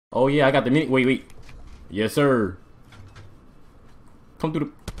Oh yeah, I got the mini. Wait. Yes, sir. Come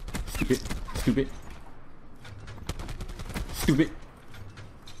through the. Stupid.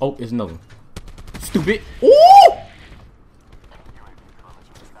 Oh, it's another one. Stupid. Ooh!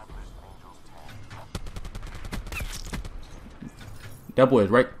 That boy is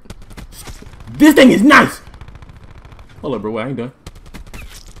right. This thing is nice. Hold up, bro. I ain't done.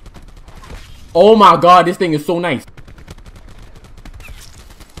 Oh my god, this thing is so nice.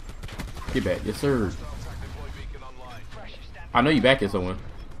 Get back. Yes, sir. I know you back here somewhere.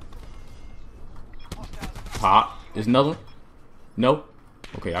 Pop. There's another one? No?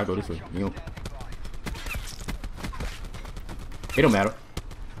 Okay, I'll go this way. You know. It don't matter.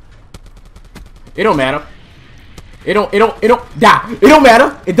 It don't matter. It don't die. It don't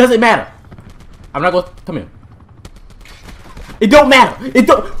matter. It doesn't matter. I'm not gonna come here. It don't matter. It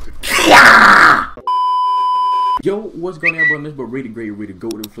don't. Yo, what's going on, bro? This but ready to go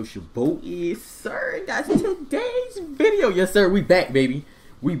to the flow your boat is, sir. Guys, today's video. Yes, sir. We back, baby.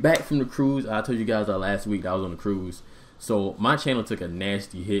 We back from the cruise. I told you guys last week that I was on the cruise. So my channel took a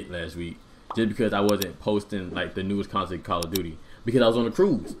nasty hit last week just because I wasn't posting like the newest content Call of Duty because I was on the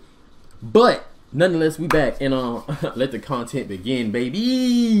cruise. But nonetheless, we back and let the content begin,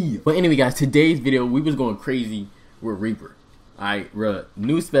 baby. But anyway, guys, today's video we was going crazy with Reaper. Alright,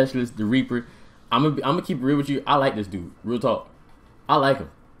 new specialist, the Reaper. I'm gonna keep it real with you. I like this dude. Real talk. I like him.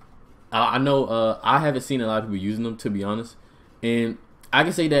 I know I haven't seen a lot of people using him, to be honest. And I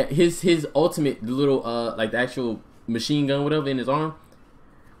can say that his ultimate, the little like the actual machine gun, whatever, in his arm,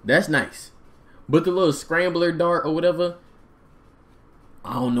 that's nice. But the little scrambler dart or whatever,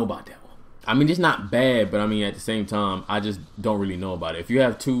 I don't know about that one. I mean, it's not bad, but I mean at the same time, I just don't really know about it. If you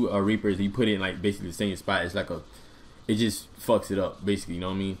have two Reapers, you put it in like basically the same spot. It's like it just fucks it up, basically. You know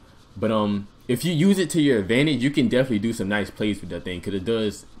what I mean? But if you use it to your advantage, you can definitely do some nice plays with that thing, because it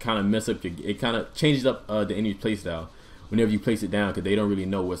does kind of mess up it kind of changes up the enemy play style whenever you place it down, because they don't really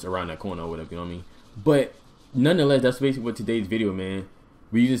know what's around that corner or whatever, you know what I mean? But nonetheless, that's basically what today's video, man.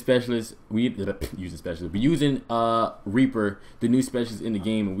 We're using specialists. We're using Reaper, the new specialist in the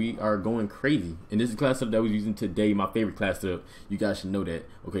game, and we are going crazy. And this is the class setup that we're using today. My favorite class setup. You guys should know that.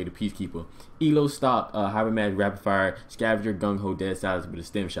 Okay, the Peacekeeper. Elo stock, Hybrid Mag, Rapid Fire, Scavenger, Gung Ho, Dead Silence with a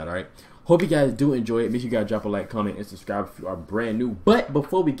stem shot. All right. Hope you guys do enjoy it. Make sure you guys drop a like, comment, and subscribe if you are brand new. But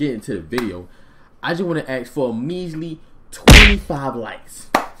before we get into the video, I just want to ask for a measly 25 likes.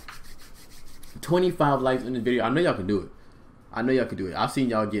 25 likes in this video. I know y'all can do it. I know y'all can do it. I've seen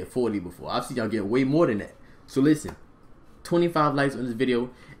y'all get 40 before. I've seen y'all get way more than that. So listen, 25 likes on this video,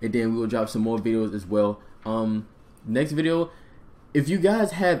 and then we will drop some more videos as well. Next video, if you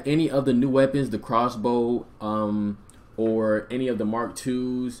guys have any of the new weapons, the crossbow, or any of the Mark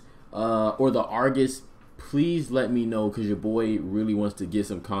IIs, or the Argus, please let me know, because your boy really wants to get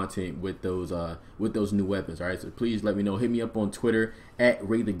some content with those new weapons. All right, so please let me know. Hit me up on Twitter at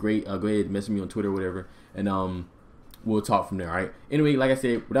Ray the Great. Go ahead and message me on Twitter or whatever, and we'll talk from there. All right. Anyway, like I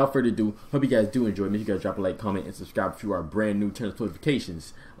said, without further ado, hope you guys do enjoy. Make sure you guys drop a like, comment, and subscribe if you are brand new. Turn on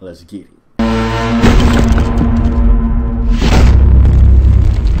notifications. Let's get it.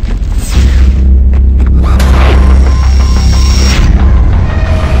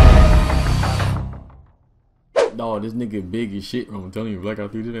 Oh, this nigga big as shit. I'm telling you,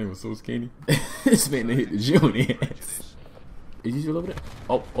 Blackout 3 today was so skinny. This man hit the gym on the ass. Is he still over there?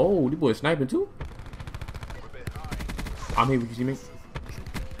 Oh, this boy sniping too? I'm here with you, mate.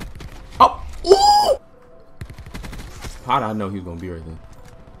 Oh! Ooh! How did I know he was gonna be right there?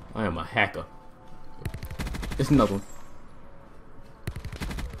 I am a hacker. It's another one.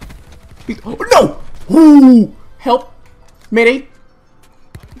 Oh no! Ooh! Help! Mayday!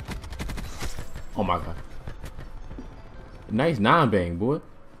 Oh my god. Nice non-bang, boy.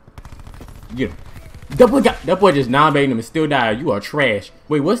 Get him. That boy just non-banged him and still died. You are trash.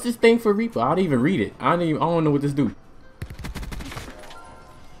 Wait, what's this thing for Reaper? I didn't even read it. I don't know what this do.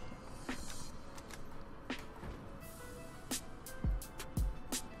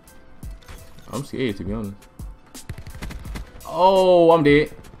 I'm scared, to be honest. Oh, I'm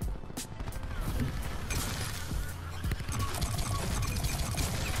dead.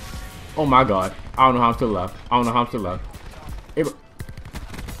 Oh my god. I don't know how I'm still alive.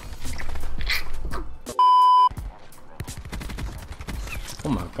 Oh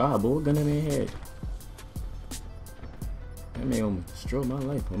my god, boy, what gun that man had? That man almost destroyed my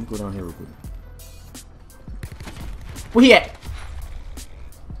life. Let me go down here real quick. Where he at?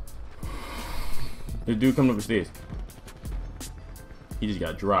 This dude coming up the stairs. He just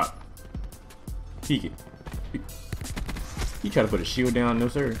got dropped. He tried to put a shield down. No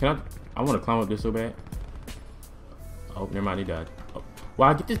sir. I want to climb up this so bad. Oh, never mind. He died. Oh.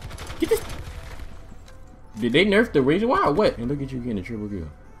 Wow, get this. Get this. Did they nerf the razor wire or what? And look at you getting a triple kill.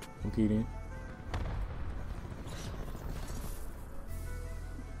 Okay then.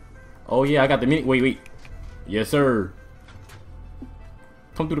 Oh yeah, I got the mini. Wait. Yes, sir.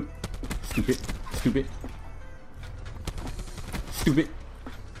 Come through the. Stupid.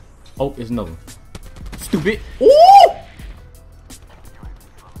 Oh, it's another one. Stupid. Ooh!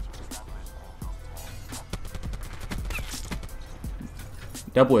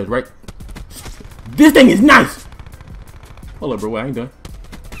 That boy is right. This thing is nice. Hold up, bro. I ain't done.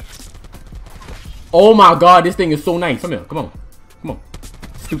 Oh my god, this thing is so nice. Come here. Come on.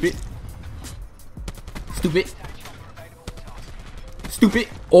 Stupid.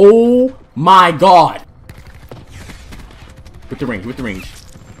 Oh my god. With the range.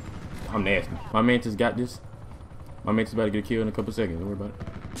 I'm nasty. My man just got this. My man's about to get a kill in a couple seconds. Don't worry about it.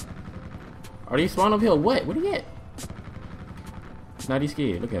 Are they spawning up here? What? What are you at? Not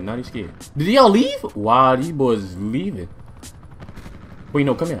scared. Look at him. Not scared. Did y'all leave? Wow, these boys is leaving. Wait,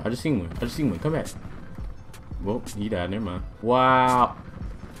 no, come here. I just seen one. Come back. Well, he died. Never mind. Wow.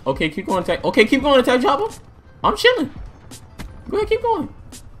 Okay, keep going. Attack chopper. I'm chilling. Go ahead, keep going.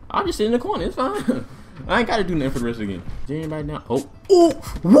 I'll just sit in the corner. It's fine. I ain't gotta do nothing for the rest of the game. Jam right now. Oh.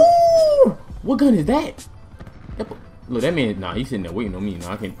 Woo! What gun is that? Look, that man. Nah, he's sitting there waiting on me. No,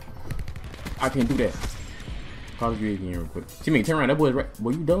 I can't do that. Call you again real quick. Teammate, turn around. That boy's right. Boy,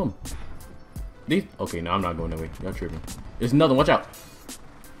 you dumb. These. Okay, no, I'm not going that way. Y'all tripping. There's another one. Watch out.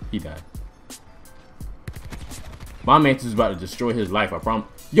 He died. My man is about to destroy his life. I promise.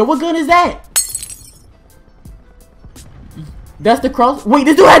 Yo, what gun is that? That's the cross. Wait,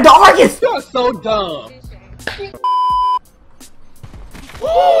 this dude had the Argus. You're so dumb.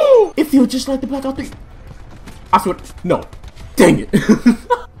 Woo! It feels just like the Blackout 3. I swear. No. Dang it.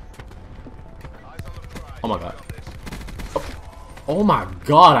 Oh my god. Oh my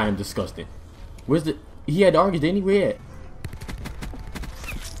god, I am disgusted. Where's the... He had the Argus, didn't he? Where at?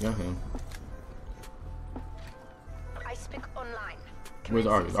 Yeah, him. Where's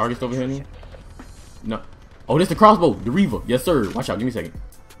the Argus? Argus over here? No. Oh, this the crossbow. The Reaper. Yes, sir. Watch out. Give me a second.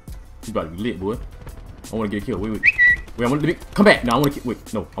 He's about to be lit, boy. I want to get a kill. Wait. I want to come back. No, I want to kill.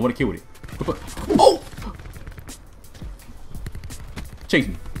 Wait. No, I want to kill with it. Oh! Chase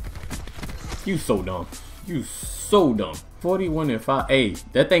me. You so dumb. 41 and 5. Hey,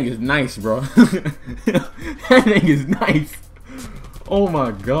 that thing is nice, bro. That thing is nice. Oh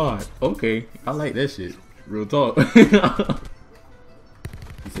my god. Okay. I like that shit. Real talk. You said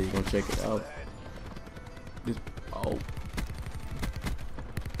you're gonna check it out. Oh.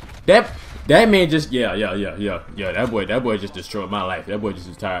 That man just yeah. That boy just destroyed my life. That boy just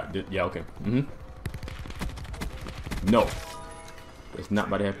is tired. Yeah, okay. No. It's not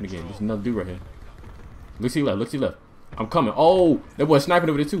about to happen again. There's another dude right here. Look to your left. I'm coming. Oh, that boy's sniping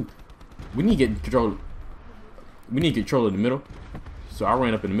over there too. We need to get control. We need to get control in the middle. So I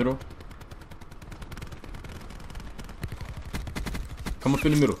ran up in the middle. Come up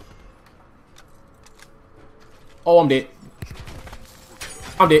in the middle. Oh, I'm dead.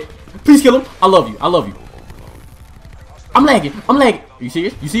 Please kill him. I love you. I'm lagging. Are you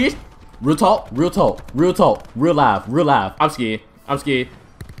serious? Real talk. Real live. I'm scared.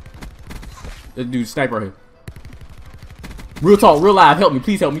 That dude's sniper right here. Real talk, real live. Help me.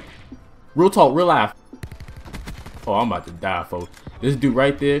 Please help me. Real talk, real live. Oh, I'm about to die, folks. This dude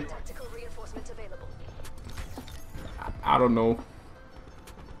right there. I don't know.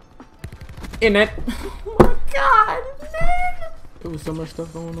 In that. Oh my god, man. There was so much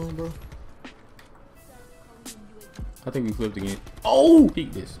stuff going on, bro. I think we flipped again. Oh,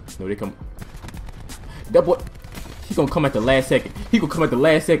 peek this. No, they come. That boy. He's gonna come at the last second. And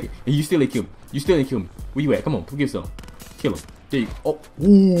you still ain't kill me. Where you at? Come on, give some. Kill him. There you go. Oh,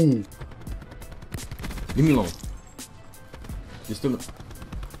 ooh. Leave me alone. You're still.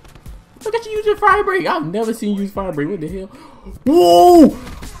 Look at you using fire break. I've never seen you use fire break. What the hell? Whoa!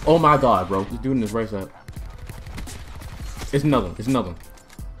 Oh my god, bro. Just doing this right side. It's another one.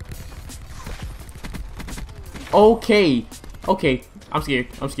 Okay. I'm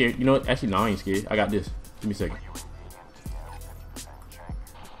scared. You know what? Actually, no, I ain't scared. I got this. Give me a second.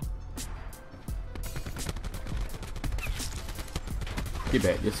 Get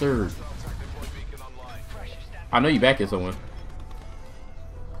back. Yes, sir. I know you back here somewhere.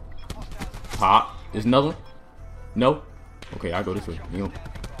 Pop. There's another one? No? Okay, I'll go this way. You know.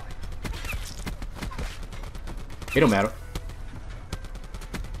 It don't matter.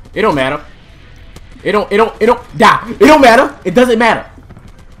 It don't die. It don't matter. It doesn't matter.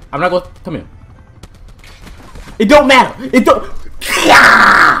 I'm not going to come here. It don't matter.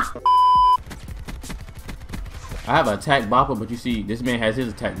 I I have an attack bopper, but you see, this man has his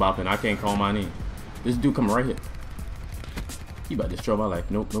attack bopper, and I can't call mine in. This dude coming right here. He about to destroy my life.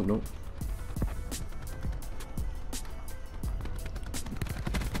 Nope, nope, nope.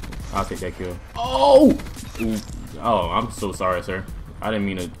 I'll take that kill. Oh! Ooh. Oh, I'm so sorry, sir. I didn't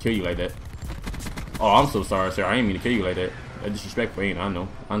mean to kill you like that. Oh, I'm so sorry, sir. I didn't mean to kill you like that. That's disrespectful, ain't it? I know.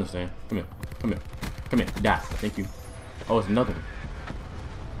 I understand. Come here. Come here. Come here. Die. Thank you. Oh, it's another one.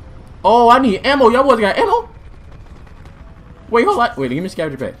 Oh, I need ammo. Y'all boys got ammo? Wait, hold on. Wait, give me a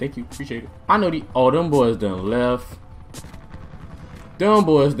scavenger pack. Thank you. Appreciate it. I know the... Oh, them boys done left. Them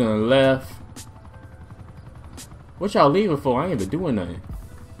boys done left. What y'all leaving for? I ain't even doing nothing.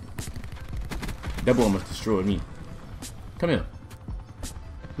 That boy must destroy me. Come here.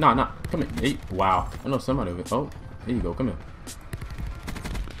 Nah, nah. Come here. Hey, wow. I know somebody over here. Oh, there you go. Come here.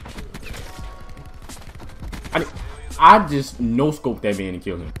 I just no-scoped that man and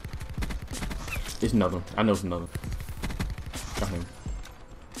killed him. It's another one. I know it's another one. Got him.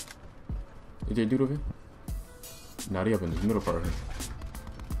 Is there a dude over here? Nah, they up in the middle part of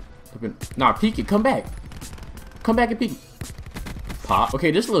him. Nah, peek it. Come back. Come back and peek it. Pop.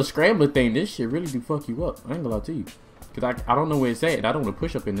 Okay, this little scrambler thing, this shit really do fuck you up. I ain't gonna lie to you. Because I don't know where it's at. I don't want to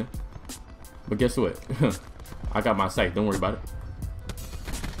push up in there. But guess what? I got my sight. Don't worry about it.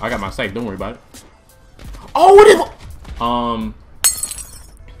 I got my sight. Don't worry about it. Oh, what is...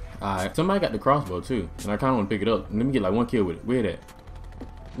 Alright. Somebody got the crossbow, too. And I kind of want to pick it up. Let me get, like, one kill with it. Where that?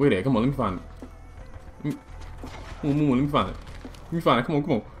 Where that? Come on, let me find it. Let me find it. Let me find it. Come on,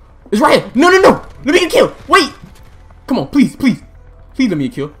 come on. It's right here. No, no, no. Let me get a kill. Wait. Come on, please, please. Please let me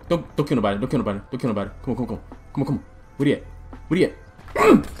get a kill. Don't kill nobody. Don't kill nobody. Don't kill nobody. Come on, come on, come on. Come on, come on. Where he at? Where he at?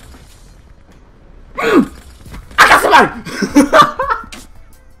 I got somebody!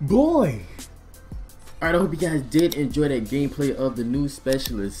 Boy. Alright, I hope you guys did enjoy that gameplay of the new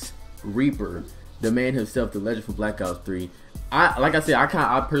specialist, Reaper. The man himself, the legend from Black Ops 3. Like I said,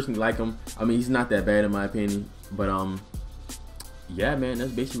 I personally like him. I mean, he's not that bad in my opinion. But, yeah, man,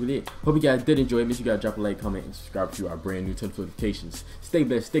 that's basically it. Hope you guys did enjoy it. Make sure you guys drop a like, comment, and subscribe to our brand new notifications. Stay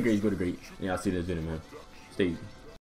blessed, stay great, go to great. And I'll see you in this video, man. Stay easy.